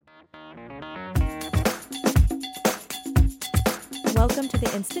Welcome to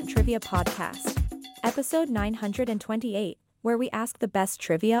the Instant Trivia Podcast, episode 928, where we ask the best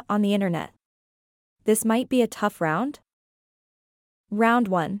trivia on the internet. This might be a tough round. Round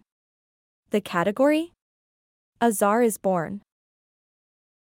 1. The category? A czar is born.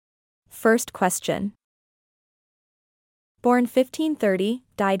 First question. Born 1530,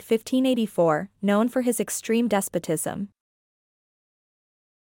 died 1584, known for his extreme despotism.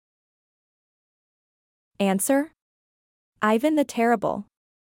 Answer? Ivan the Terrible.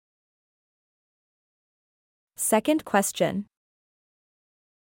 Second question.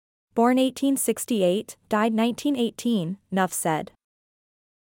 Born 1868, died 1918, Nuff said.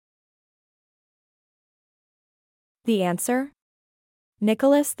 The answer?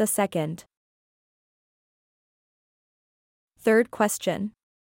 Nicholas II. Third question.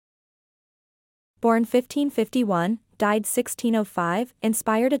 Born 1551, died 1605,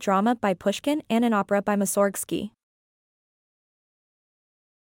 inspired a drama by Pushkin and an opera by Mussorgsky.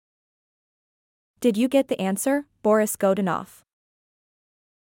 Did you get the answer, Boris Godunov?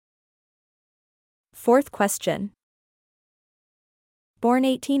 Fourth question. Born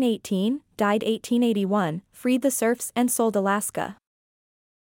 1818, died 1881, freed the serfs and sold Alaska.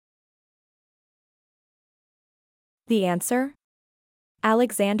 The answer?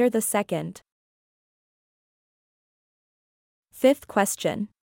 Alexander II. Fifth question.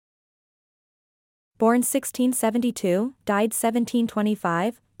 Born 1672, died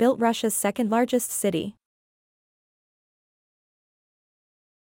 1725, built Russia's second-largest city.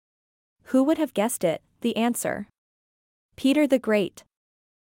 Who would have guessed it? The answer. Peter the Great.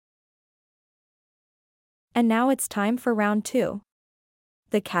 And now it's time for round 2.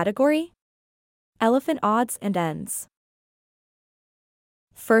 The category? Elephant odds and ends.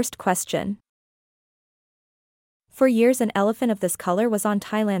 First question. For years an elephant of this color was on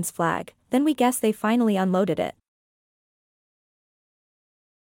Thailand's flag, then we guess they finally unloaded it.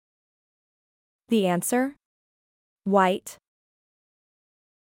 The answer? White.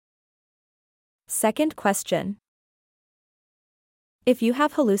 Second question. If you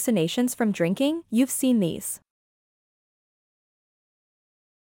have hallucinations from drinking, you've seen these.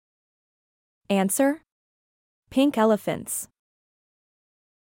 Answer? Pink elephants.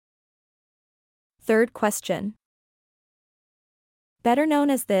 Third question. Better known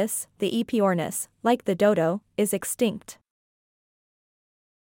as this, the Epiornis, like the dodo, is extinct.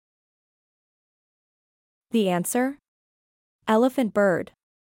 The answer? Elephant bird.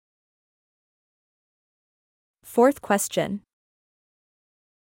 Fourth question.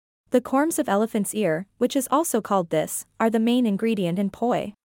 The corms of elephant's ear, which is also called this, are the main ingredient in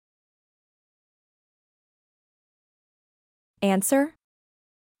poi. Answer?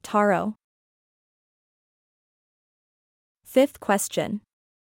 Taro. Fifth question.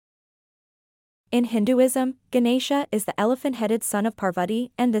 In Hinduism, Ganesha is the elephant-headed son of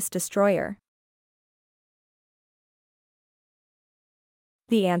Parvati and this destroyer.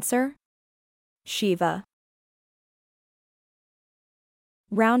 The answer? Shiva.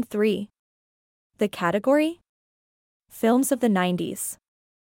 Round 3. The category? Films of the 90s.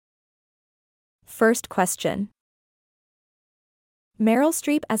 First question. Meryl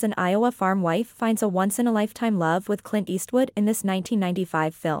Streep as an Iowa farm wife finds a once-in-a-lifetime love with Clint Eastwood in this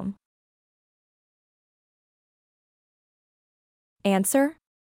 1995 film. Answer?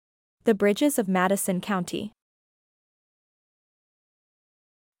 The Bridges of Madison County.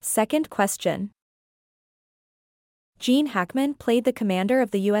 Second question. Gene Hackman played the commander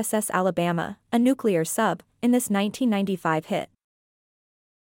of the USS Alabama, a nuclear sub, in this 1995 hit.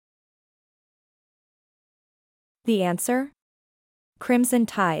 The answer? Crimson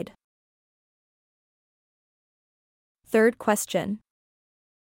Tide. Third question.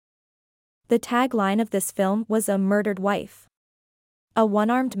 The tagline of this film was a murdered wife. A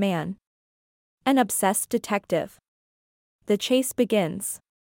one-armed man. An obsessed detective. The chase begins.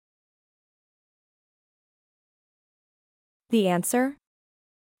 The answer?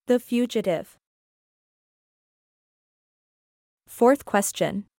 The Fugitive. Fourth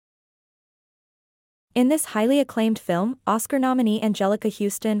question. In this highly acclaimed film, Oscar nominee Angelica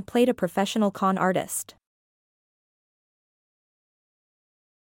Houston played a professional con artist.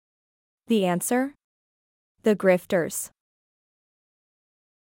 The answer? The Grifters.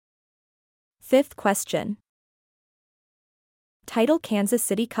 Fifth question. Title Kansas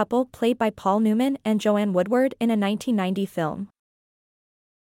City couple played by Paul Newman and Joanne Woodward in a 1990 film.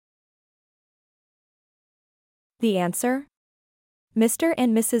 The answer? Mr.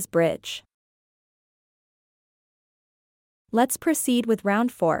 and Mrs. Bridge. Let's proceed with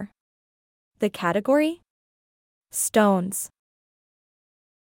round 4. The category? Stones.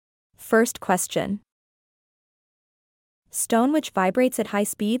 First question. Stone which vibrates at high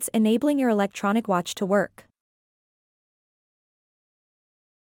speeds, enabling your electronic watch to work.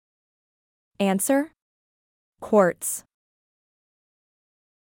 Answer: quartz.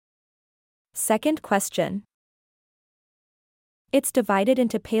 Second question. It's divided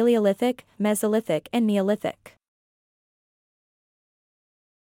into Paleolithic, Mesolithic, and Neolithic.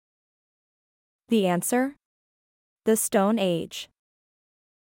 The answer: the Stone Age.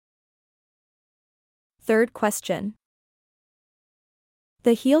 Third question.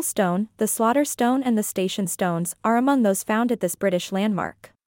 The heel stone, the slaughter stone, and the station stones are among those found at this British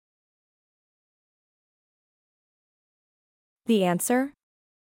landmark. The answer: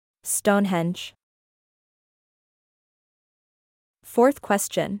 Stonehenge. Fourth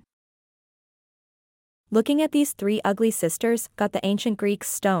question. Looking at these three ugly sisters got the ancient Greeks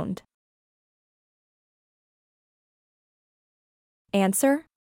stoned. Answer: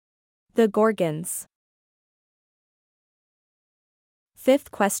 the Gorgons.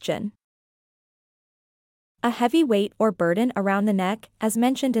 Fifth question. A heavy weight or burden around the neck, as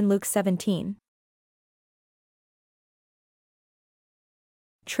mentioned in Luke 17.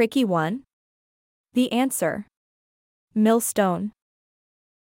 Tricky one. The answer: millstone.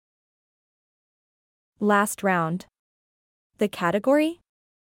 Last round. The category?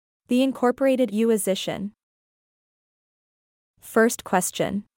 The incorporated uisition. First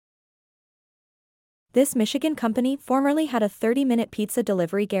question. This Michigan company formerly had a 30-minute pizza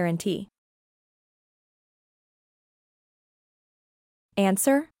delivery guarantee.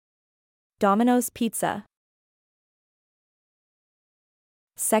 Answer: Domino's Pizza.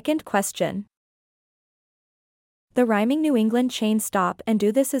 Second question. The rhyming New England chain Stop and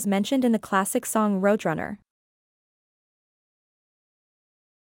Do This is mentioned in the classic song Roadrunner.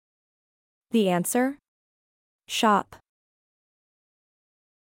 The answer: shop.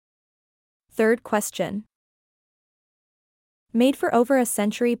 Third question. Made for over a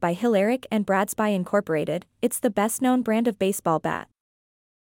century by Hilaric and Bradspy Incorporated, it's the best-known brand of baseball bat.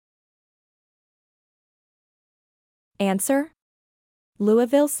 Answer: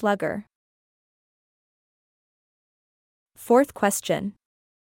 Louisville Slugger. Fourth question.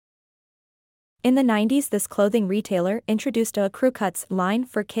 In the 90s, this clothing retailer introduced a crew cuts line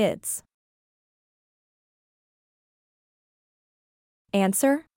for kids.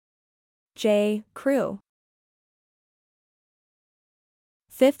 Answer: J. Crew.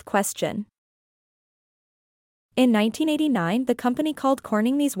 Fifth question. In 1989, the company called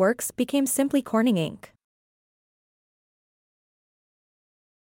Corning these works became simply Corning Inc.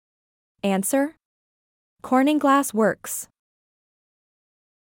 Answer: Corning Glass Works.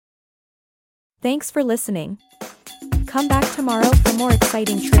 Thanks for listening. Come back tomorrow for more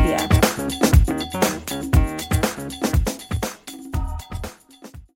exciting trivia.